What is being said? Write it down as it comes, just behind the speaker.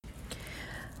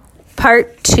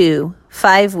Part 2,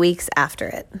 5 weeks after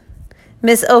it.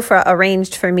 Miss Ofra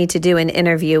arranged for me to do an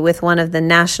interview with one of the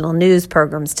national news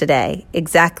programs today,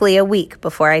 exactly a week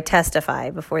before I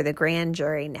testify before the grand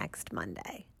jury next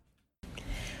Monday.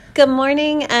 Good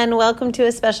morning and welcome to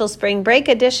a special spring break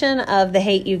edition of the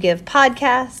Hate U Give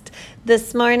podcast.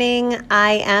 This morning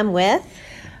I am with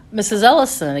Mrs.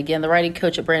 Ellison, again, the writing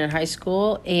coach at Brandon High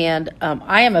School, and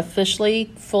I am officially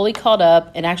fully caught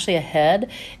up and actually ahead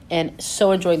and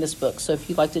so enjoying this book. So if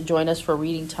you'd like to join us for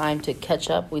reading time to catch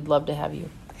up, we'd love to have you.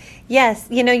 Yes,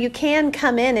 you can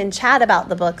come in and chat about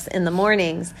the books in the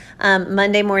mornings.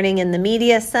 Monday morning in the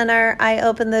Media Center, I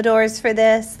open the doors for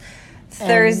this.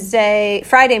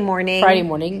 Friday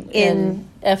morning in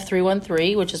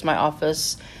F313, which is my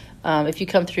office. If you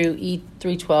come through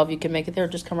E312, you can make it there.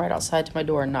 Just come right outside to my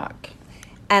door and knock.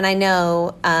 And I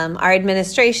know our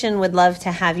administration would love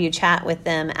to have you chat with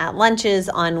them at lunches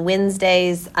on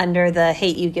Wednesdays under the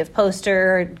Hate U Give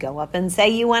poster. Go up and say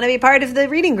you want to be part of the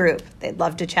reading group. They'd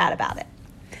love to chat about it.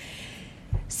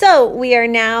 So we are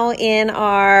now in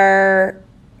our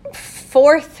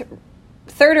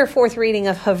third or fourth reading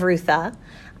of Havrutha.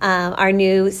 Our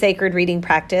new sacred reading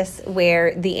practice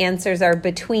where the answers are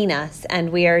between us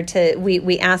and we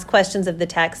ask questions of the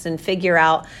text and figure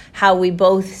out how we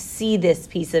both see this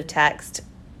piece of text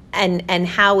and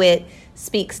how it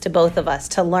speaks to both of us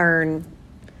to learn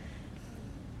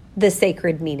the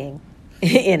sacred meaning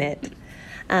in it.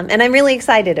 And I'm really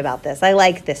excited about this. I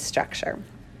like this structure.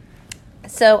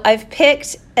 So I've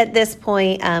picked at this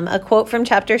point a quote from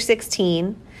chapter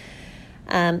 16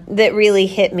 that really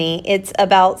hit me. It's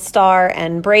about Star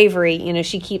and bravery.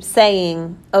 She keeps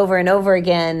saying over and over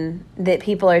again that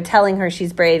people are telling her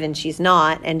she's brave and she's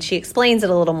not. And she explains it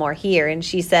a little more here. And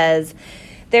she says,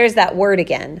 there's that word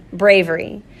again,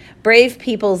 bravery. Brave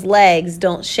people's legs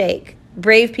don't shake.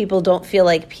 Brave people don't feel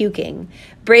like puking.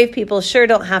 Brave people sure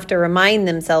don't have to remind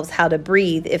themselves how to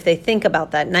breathe if they think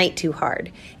about that night too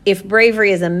hard. If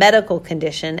bravery is a medical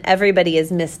condition, everybody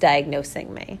is misdiagnosing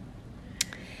me.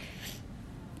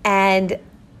 And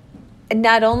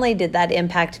not only did that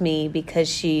impact me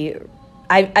because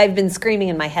I've been screaming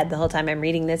in my head the whole time I'm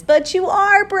reading this, but you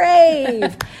are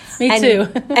brave. Me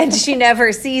too. And she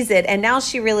never sees it. And now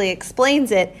she really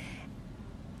explains it.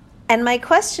 And my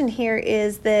question here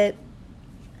is that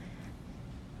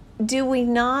do we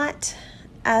not,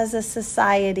 as a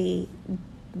society,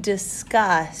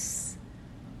 discuss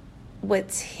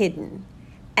what's hidden?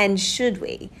 And should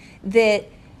we? That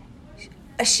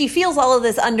she feels all of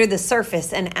this under the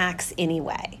surface and acts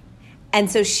anyway.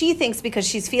 And so she thinks because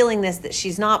she's feeling this that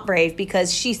she's not brave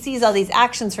because she sees all these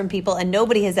actions from people and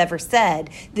nobody has ever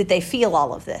said that they feel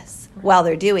all of this while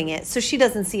they're doing it. So she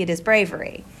doesn't see it as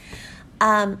bravery.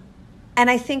 And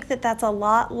I think that that's a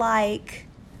lot like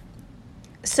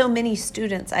so many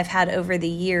students I've had over the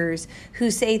years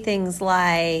who say things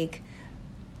like,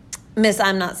 Miss,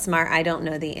 I'm not smart. I don't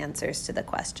know the answers to the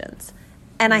questions.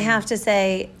 And I have to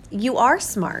say, you are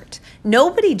smart.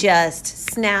 Nobody just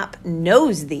snap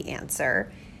knows the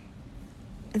answer.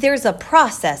 There's a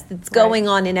process that's going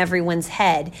on in everyone's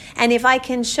head. And if I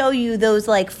can show you those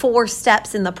 4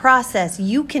 steps in the process,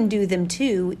 you can do them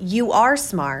too. You are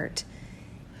smart.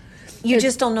 You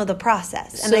just don't know the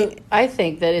process. So I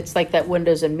think that it's like that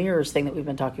windows and mirrors thing that we've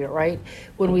been talking about, right?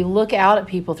 When we look out at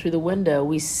people through the window,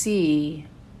 we see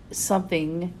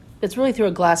something it's really through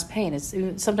a glass pane.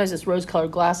 Sometimes it's rose-colored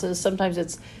glasses. Sometimes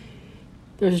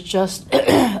there's just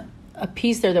a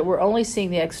piece there that we're only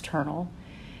seeing the external.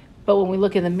 But when we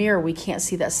look in the mirror, we can't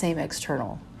see that same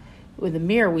external. In the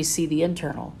mirror, we see the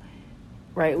internal,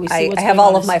 right? We see I have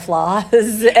all of my flaws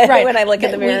right. When I look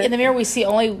in the mirror. In the mirror, we see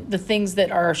only the things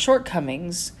that are our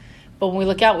shortcomings. But when we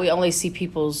look out, we only see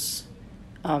people's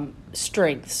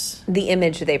strengths. The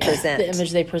image they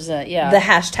present. Yeah. The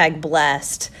hashtag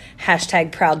blessed,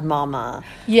 hashtag proud mama.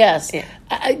 Yes. Yeah.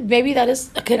 Maybe that is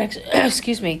a connection.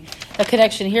 Excuse me. A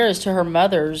connection here is to her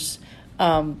mother's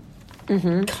constant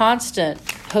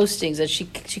postings. And she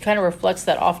kind of reflects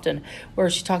that often, where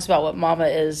she talks about what mama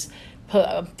is.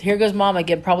 Here goes mama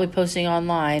again, probably posting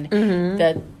online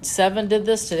that Seven did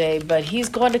this today, but he's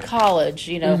going to college,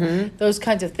 those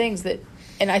kinds of things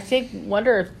and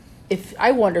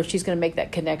I wonder if she's going to make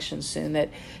that connection soon, that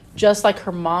just like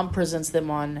her mom presents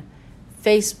them on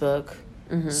Facebook,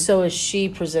 so is she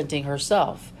presenting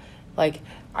herself. Like,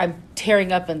 I'm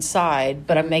tearing up inside,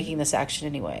 but I'm making this action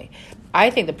anyway.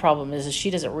 I think the problem is she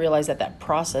doesn't realize that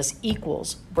process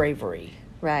equals bravery.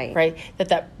 Right?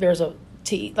 That there's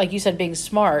like you said, being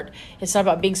smart, it's not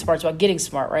about being smart, it's about getting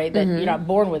smart, right? That you're not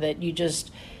born with it.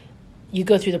 You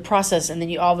go through the process and then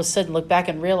you all of a sudden look back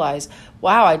and realize,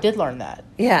 wow, I did learn that.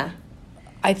 Yeah.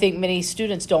 I think many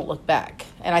students don't look back.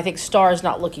 And I think Star is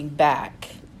not looking back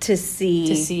to see...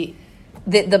 to see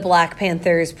the Black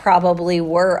Panthers probably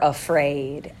were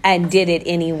afraid and did it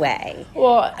anyway.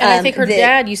 Well, and I think her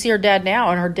dad, you see her dad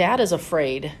now, and her dad is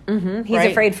afraid. Mm-hmm. He's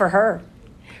afraid for her.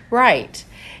 Right.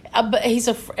 But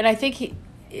and I think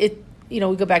we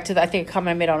go back to I think a comment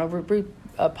I made on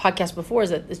a podcast before,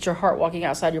 is that it's your heart walking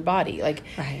outside your body. Like,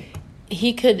 right.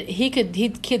 He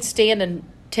could stand and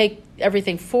take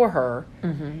everything for her,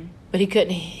 mm-hmm. but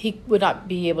he would not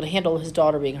be able to handle his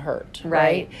daughter being hurt.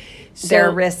 Right. So, there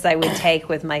are risks I would take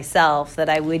with myself that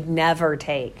I would never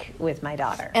take with my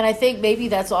daughter. And I think maybe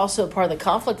that's also part of the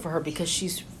conflict for her, because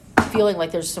she's feeling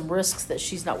like there's some risks that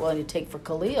she's not willing to take for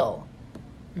Khalil.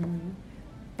 Mm-hmm.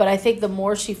 But I think the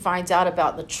more she finds out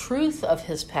about the truth of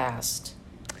his past,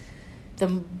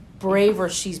 the braver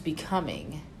she's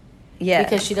becoming. Yeah.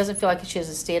 Because she doesn't feel like she has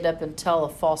to stand up and tell a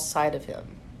false side of him.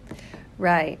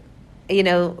 Right.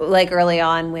 Like early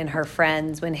on when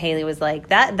Haley was like,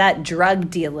 that drug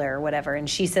dealer or whatever, and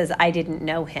she says, I didn't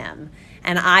know him.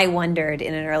 And I wondered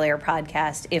in an earlier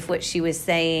podcast if what she was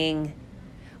saying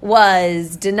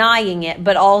was denying it,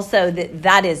 but also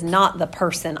that is not the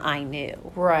person I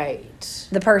knew. Right.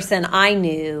 The person I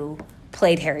knew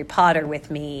played Harry Potter with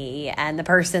me, and the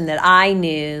person that I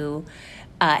knew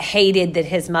hated that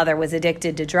his mother was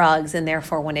addicted to drugs and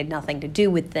therefore wanted nothing to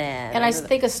do with them. And I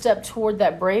think a step toward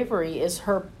that bravery is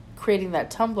her creating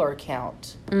that Tumblr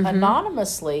account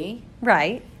anonymously.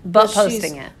 Right, but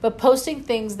posting it. But posting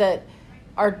things that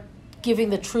are giving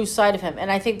the true side of him.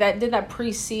 And I think didn't that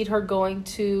precede her going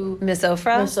to Miss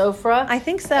Ofra? I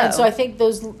think so. And so I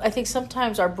think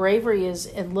sometimes our bravery is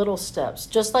in little steps.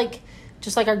 Just like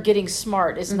our getting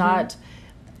smart is not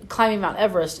climbing Mount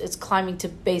Everest, it's climbing to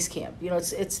base camp.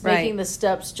 It's making the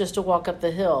steps just to walk up the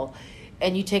hill,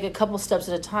 and you take a couple steps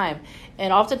at a time.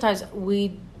 And oftentimes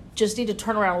we just need to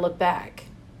turn around and look back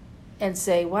and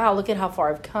say, wow, look at how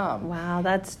far I've come. Wow,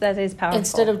 that is powerful.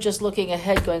 Instead of just looking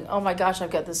ahead going, oh my gosh,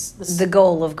 I've got this. The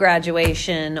goal of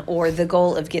graduation, or the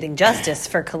goal of getting justice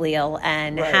for Khalil,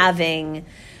 and having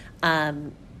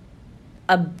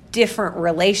a different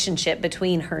relationship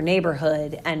between her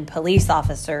neighborhood and police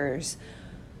officers,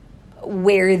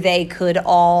 where they could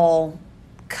all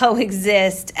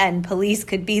coexist and police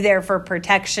could be there for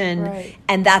protection,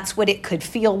 and that's what it could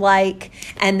feel like,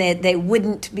 and that they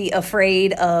wouldn't be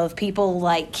afraid of people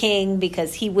like King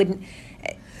because he wouldn't.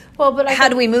 Well, but how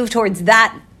do we move towards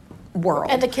that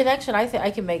world? And the connection I think I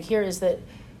can make here is that,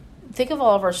 think of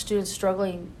all of our students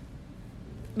struggling,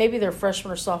 maybe their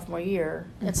freshman or sophomore year,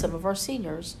 and some of our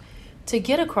seniors, to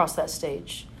get across that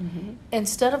stage.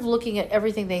 Instead of looking at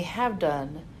everything they have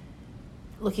done,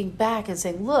 looking back and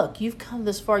saying, look, you've come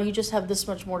this far, you just have this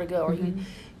much more to go. Or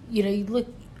you look,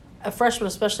 a freshman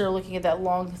especially are looking at that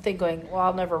long thing going, well,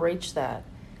 I'll never reach that.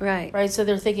 Right. So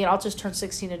they're thinking, I'll just turn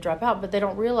 16 and drop out. But they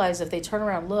don't realize if they turn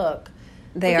around and look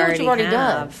they at already what you've already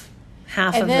have done.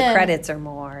 Half of the credits or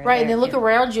more. Right, and then look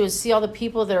around you and see all the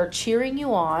people that are cheering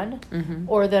you on,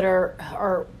 or that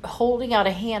are holding out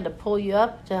a hand to pull you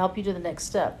up to help you to the next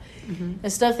step.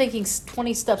 Instead of thinking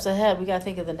 20 steps ahead, we got to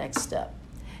think of the next step.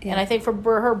 Yeah. And I think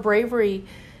for her bravery,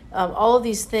 all of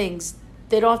these things,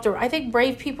 they don't have to. I think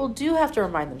brave people do have to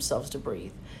remind themselves to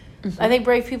breathe. I think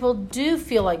brave people do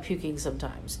feel like puking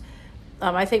sometimes.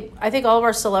 I think all of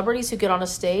our celebrities who get on a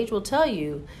stage will tell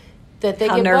you that they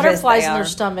get butterflies in their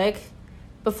stomach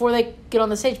before they get on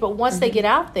the stage. But once they get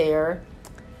out there,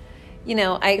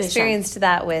 I experienced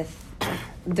that with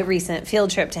the recent field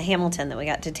trip to Hamilton that we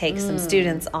got to take some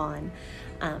students on.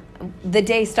 The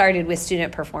day started with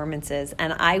student performances,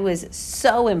 and I was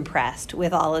so impressed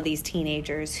with all of these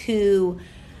teenagers who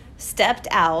stepped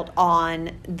out on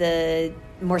the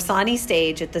Morsani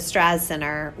stage at the Straz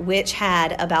Center, which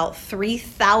had about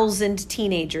 3,000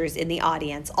 teenagers in the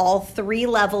audience. All 3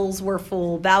 levels were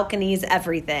full, balconies,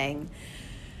 everything.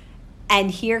 And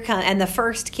the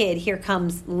first kid, here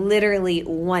comes literally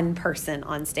one person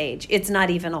on stage. It's not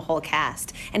even a whole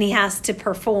cast. And he has to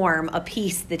perform a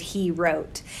piece that he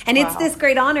wrote. And it's this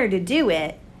great honor to do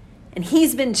it. And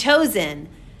he's been chosen.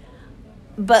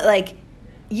 But,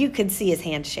 you could see his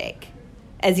hand shake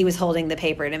as he was holding the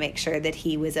paper to make sure that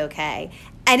he was okay.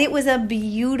 And it was a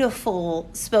beautiful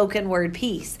spoken word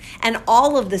piece. And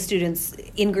all of the students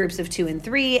in groups of 2 and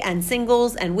 3 and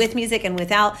singles and with music and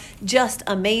without just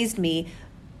amazed me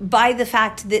by the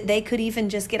fact that they could even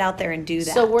just get out there and do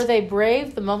that. So were they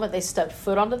brave the moment they stepped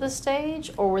foot onto the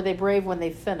stage, or were they brave when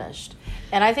they finished?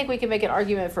 And I think we can make an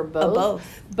argument for both.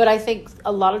 Both. But I think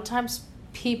a lot of times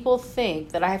people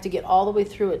think that I have to get all the way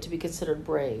through it to be considered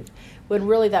brave, when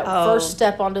really that first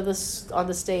step on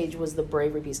the stage was the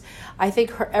bravery piece. I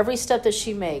think every step that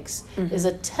she makes is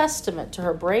a testament to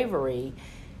her bravery,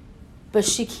 but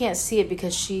she can't see it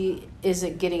because she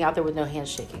isn't getting out there with no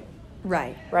handshaking.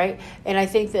 Right. And I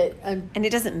think that... and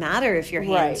it doesn't matter if your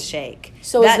hands shake.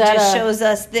 So that just shows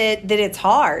us that it's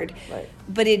hard. Right.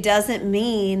 But it doesn't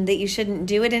mean that you shouldn't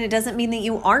do it, and it doesn't mean that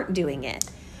you aren't doing it.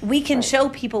 We can show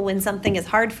people when something is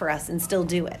hard for us and still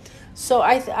do it. So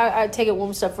I take it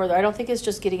one step further. I don't think it's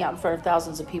just getting out in front of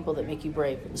thousands of people that make you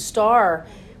brave. Star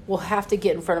will have to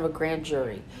get in front of a grand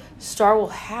jury. Star will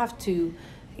have to...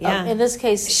 in this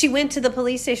case, she went to the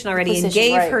police station already and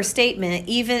gave her statement,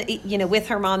 even with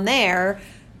her mom there,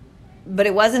 but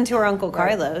it wasn't to her Uncle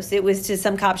Carlos. It was to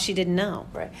some cop she didn't know.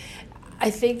 Right. I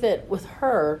think that with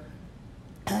her,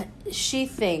 she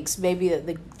thinks maybe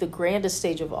that the grandest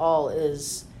stage of all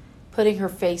is putting her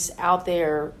face out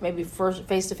there, maybe first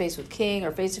face to face with King,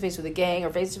 or face to face with a gang, or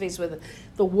face to face with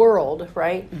the world,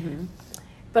 right? Mm-hmm.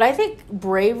 But I think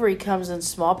bravery comes in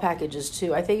small packages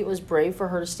too. I think it was brave for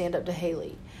her to stand up to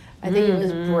Haley. I think it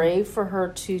was brave for her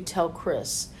to tell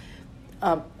Chris.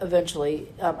 Eventually,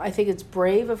 I think it's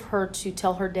brave of her to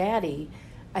tell her daddy,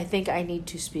 "I think I need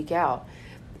to speak out."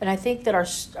 And I think that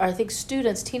I think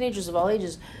students, teenagers of all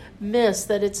ages, miss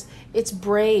that it's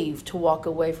brave to walk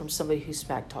away from somebody who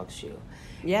smack talks you.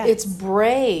 Yeah, it's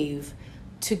brave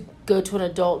to go to an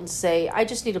adult and say, "I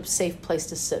just need a safe place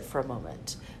to sit for a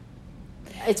moment."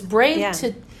 It's brave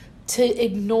to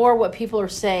ignore what people are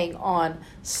saying on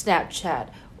Snapchat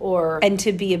and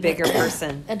to be a bigger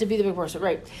person. And to be the big person,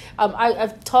 right?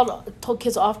 I've told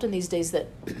kids often these days that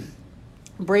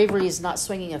bravery is not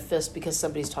swinging a fist because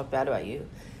somebody's talked bad about you.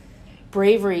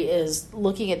 Bravery is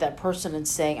looking at that person and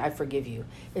saying, "I forgive you."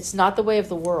 It's not the way of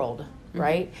the world,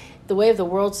 right? Mm-hmm. The way of the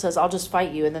world says, "I'll just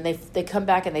fight you," and then they come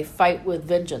back and they fight with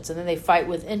vengeance, and then they fight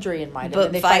with injury in mind, and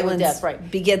then they fight with death. Right?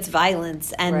 Begets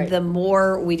violence, and the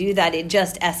more we do that, it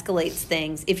just escalates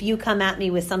things. If you come at me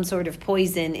with some sort of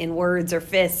poison in words or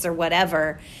fists or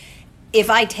whatever, if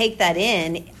I take that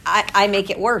in, I make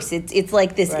it worse. It's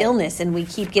like this illness, and we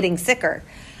keep getting sicker.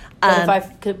 But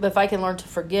if I can learn to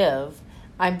forgive,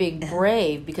 I'm being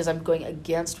brave because I'm going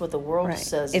against what the world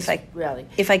says is reality.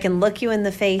 If I can look you in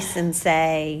the face and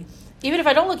say... Even if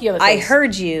I don't look you in the face. I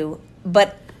heard you,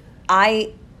 but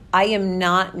I am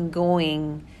not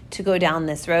going to go down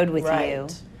this road with you.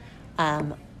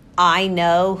 I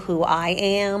know who I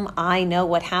am. I know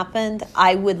what happened.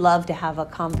 I would love to have a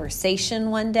conversation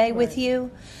one day with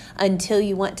you. Until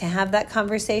you want to have that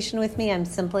conversation with me, I'm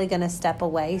simply going to step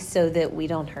away so that we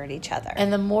don't hurt each other.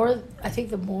 And the more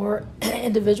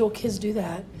individual kids do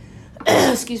that,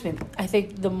 excuse me, I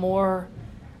think the more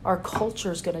our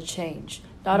culture is going to change,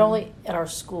 not only at our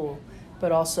school,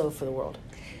 but also for the world.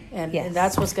 And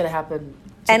that's what's going to happen.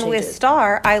 And with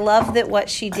Star, I love that what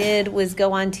she did was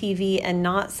go on TV and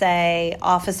not say,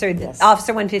 Officer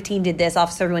 115 did this,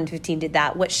 Officer 115 did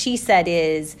that. What she said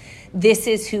is, this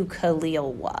is who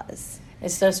Khalil was.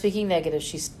 Instead of speaking negative,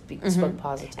 she spoke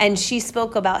positive. And she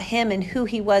spoke about him and who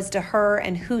he was to her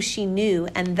and who she knew,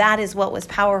 and that is what was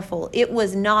powerful. It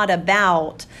was not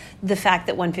about the fact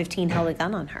that 115 held a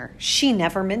gun on her. She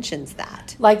never mentions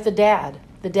that. Like the dad.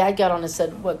 The dad got on and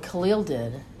said what Khalil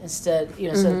did instead.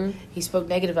 So he spoke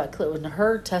negative about Khalil. And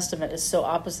her testament is so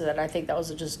opposite that I think that was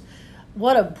just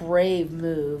what a brave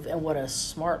move and what a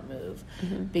smart move.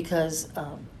 Because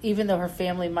even though her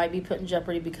family might be put in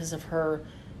jeopardy because of her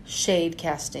shade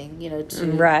casting,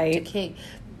 to King,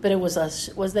 but it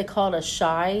was they called a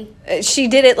shy? She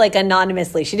did it like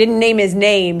anonymously. She didn't name his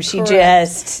name. She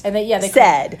just they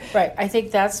said. Right. I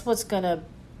think that's what's going to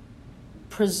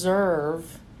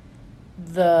preserve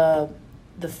the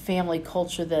family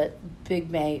culture that Big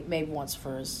Mabe wants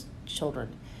for his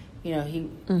children. He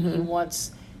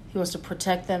wants to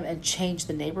protect them and change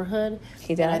the neighborhood.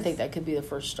 He does. And I think that could be the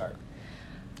first start.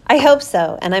 I hope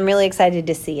so, and I'm really excited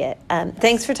to see it.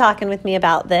 Thanks for talking with me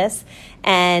about this,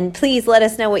 and please let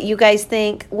us know what you guys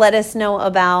think. Let us know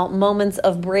about moments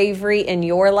of bravery in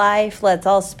your life. Let's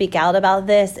all speak out about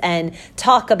this and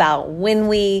talk about when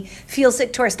we feel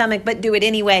sick to our stomach, but do it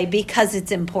anyway because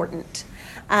it's important.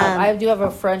 I do have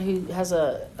a friend who has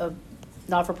a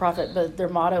not-for-profit, but their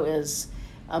motto is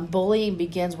bullying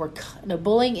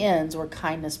ends where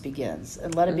kindness begins,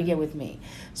 and let it begin with me.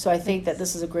 So I think that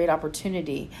this is a great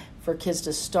opportunity for kids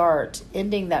to start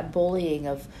ending that bullying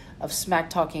of smack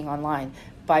talking online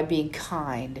by being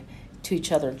kind to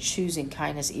each other and choosing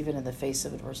kindness even in the face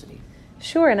of adversity.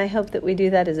 Sure, and I hope that we do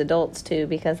that as adults too,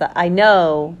 because I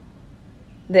know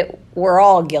that we're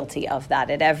all guilty of that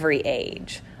at every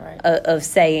age, Right. of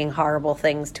saying horrible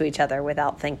things to each other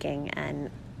without thinking. And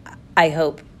I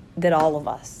hope that all of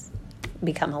us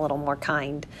become a little more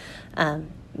kind,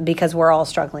 because we're all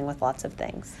struggling with lots of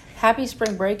things. Happy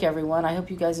spring break, everyone. I hope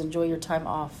you guys enjoy your time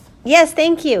off. Yes,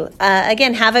 thank you.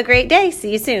 Again, have a great day.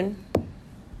 See you soon.